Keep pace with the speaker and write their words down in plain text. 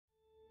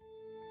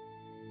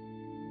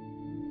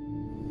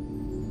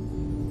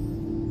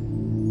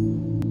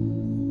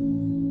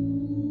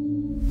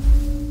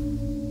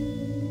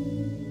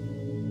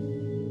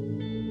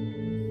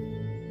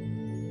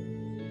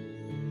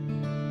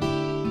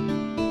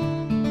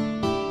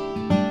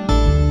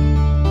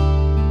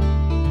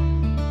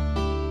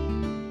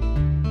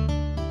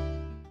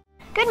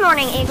Good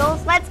morning,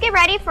 Eagles. Let's get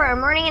ready for our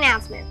morning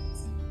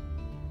announcements.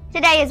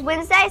 Today is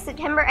Wednesday,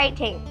 September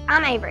 18th.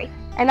 I'm Avery.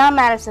 And I'm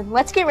Madison.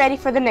 Let's get ready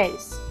for the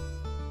news.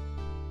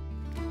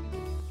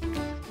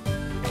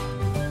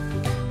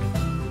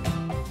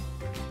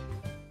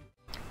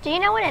 Do you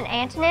know what an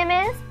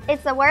antonym is?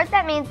 It's the word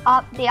that means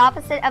the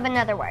opposite of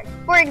another word.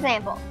 For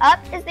example,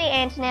 up is the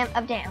antonym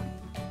of down.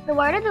 The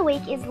word of the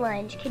week is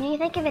lunge. Can you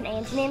think of an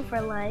antonym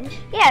for lunge?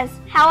 Yes,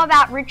 how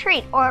about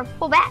retreat or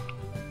pull back?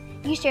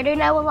 You sure do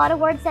know a lot of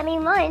words that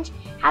mean lunge.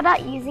 How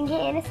about using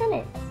it in a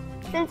sentence?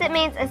 Since it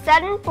means a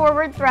sudden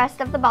forward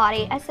thrust of the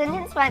body, a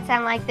sentence might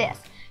sound like this.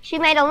 She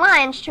made a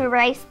lunge to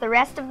erase the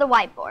rest of the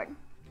whiteboard.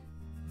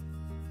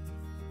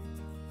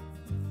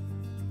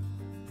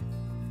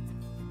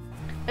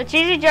 The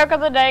cheesy joke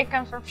of the day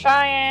comes from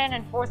Cheyenne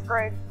in 4th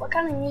grade. What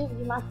kind of music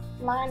do my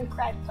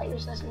Minecraft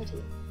players listen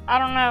to? I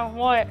don't know,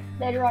 what?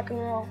 Dead rock and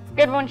roll.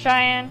 Good one,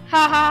 Cheyenne.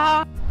 Ha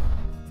ha ha.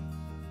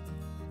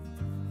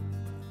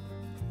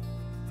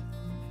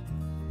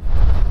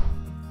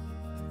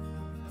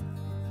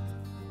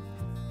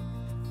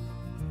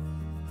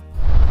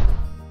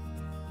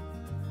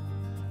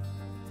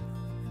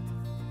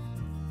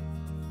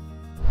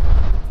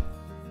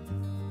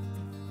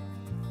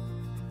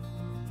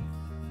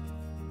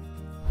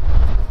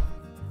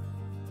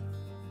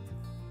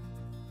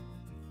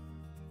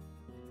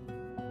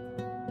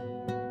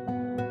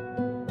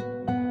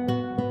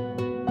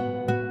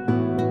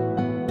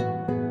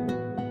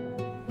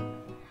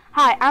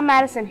 Hi, I'm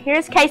Madison.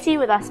 Here's Casey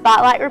with our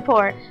Spotlight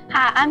Report.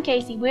 Hi, I'm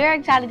Casey. We're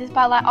excited to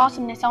spotlight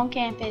awesomeness on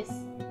campus.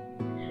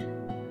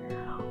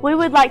 We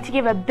would like to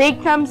give a big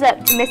thumbs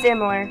up to Miss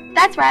Emler.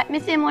 That's right,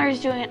 Miss Emler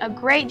is doing a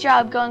great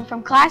job going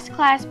from class to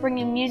class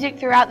bringing music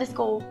throughout the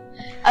school.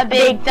 A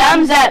big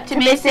thumbs up to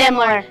Miss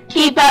Emler.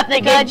 Keep up the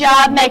good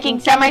job making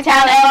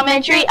Summertown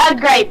Elementary a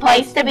great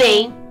place to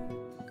be.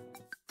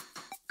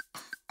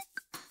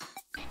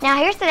 Now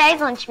here's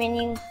today's lunch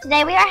menu.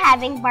 Today we are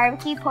having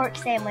barbecue pork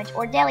sandwich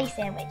or deli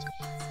sandwich,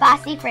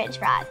 spicy french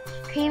fries,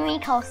 creamy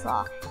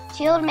coleslaw,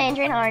 chilled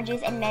mandarin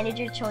oranges, and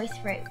manager choice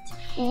fruit.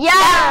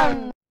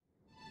 Yum!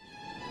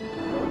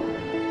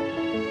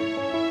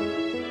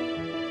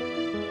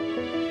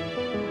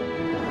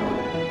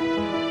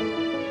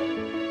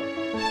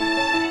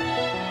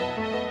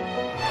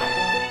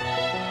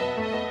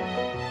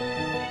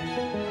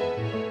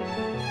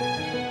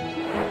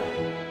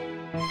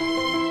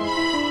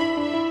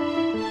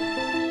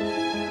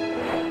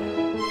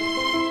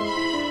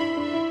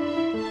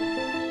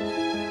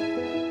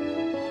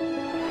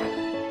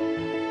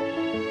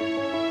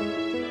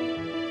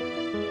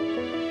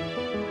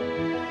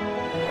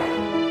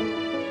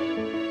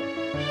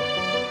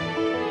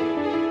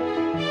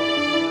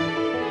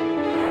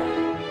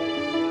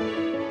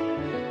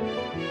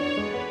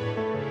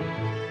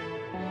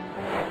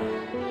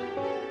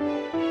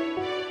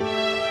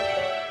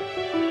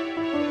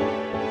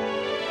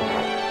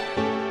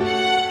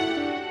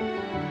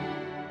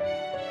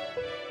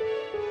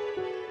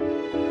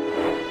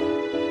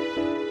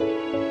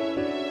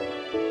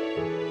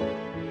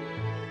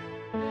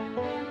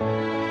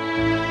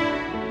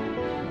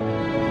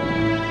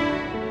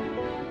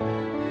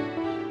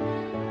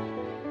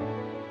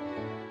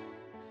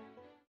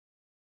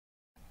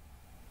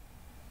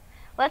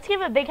 Let's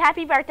give a big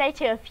happy birthday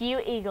to a few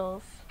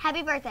Eagles.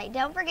 Happy birthday.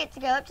 Don't forget to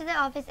go up to the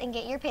office and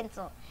get your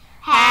pencil.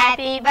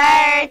 Happy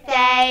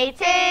birthday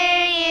to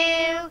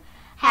you.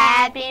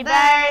 Happy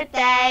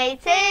birthday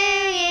to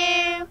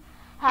you.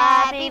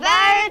 Happy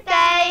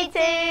birthday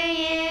to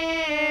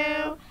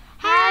you.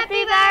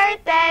 Happy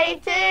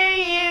birthday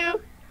to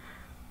you.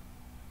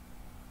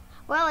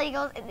 Well,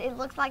 Eagles, it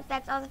looks like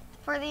that's all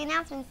for the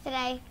announcements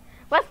today.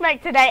 Let's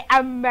make today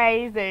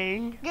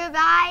amazing.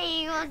 Goodbye,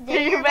 Eagles. Do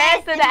your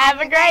best and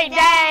have a great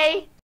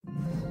day.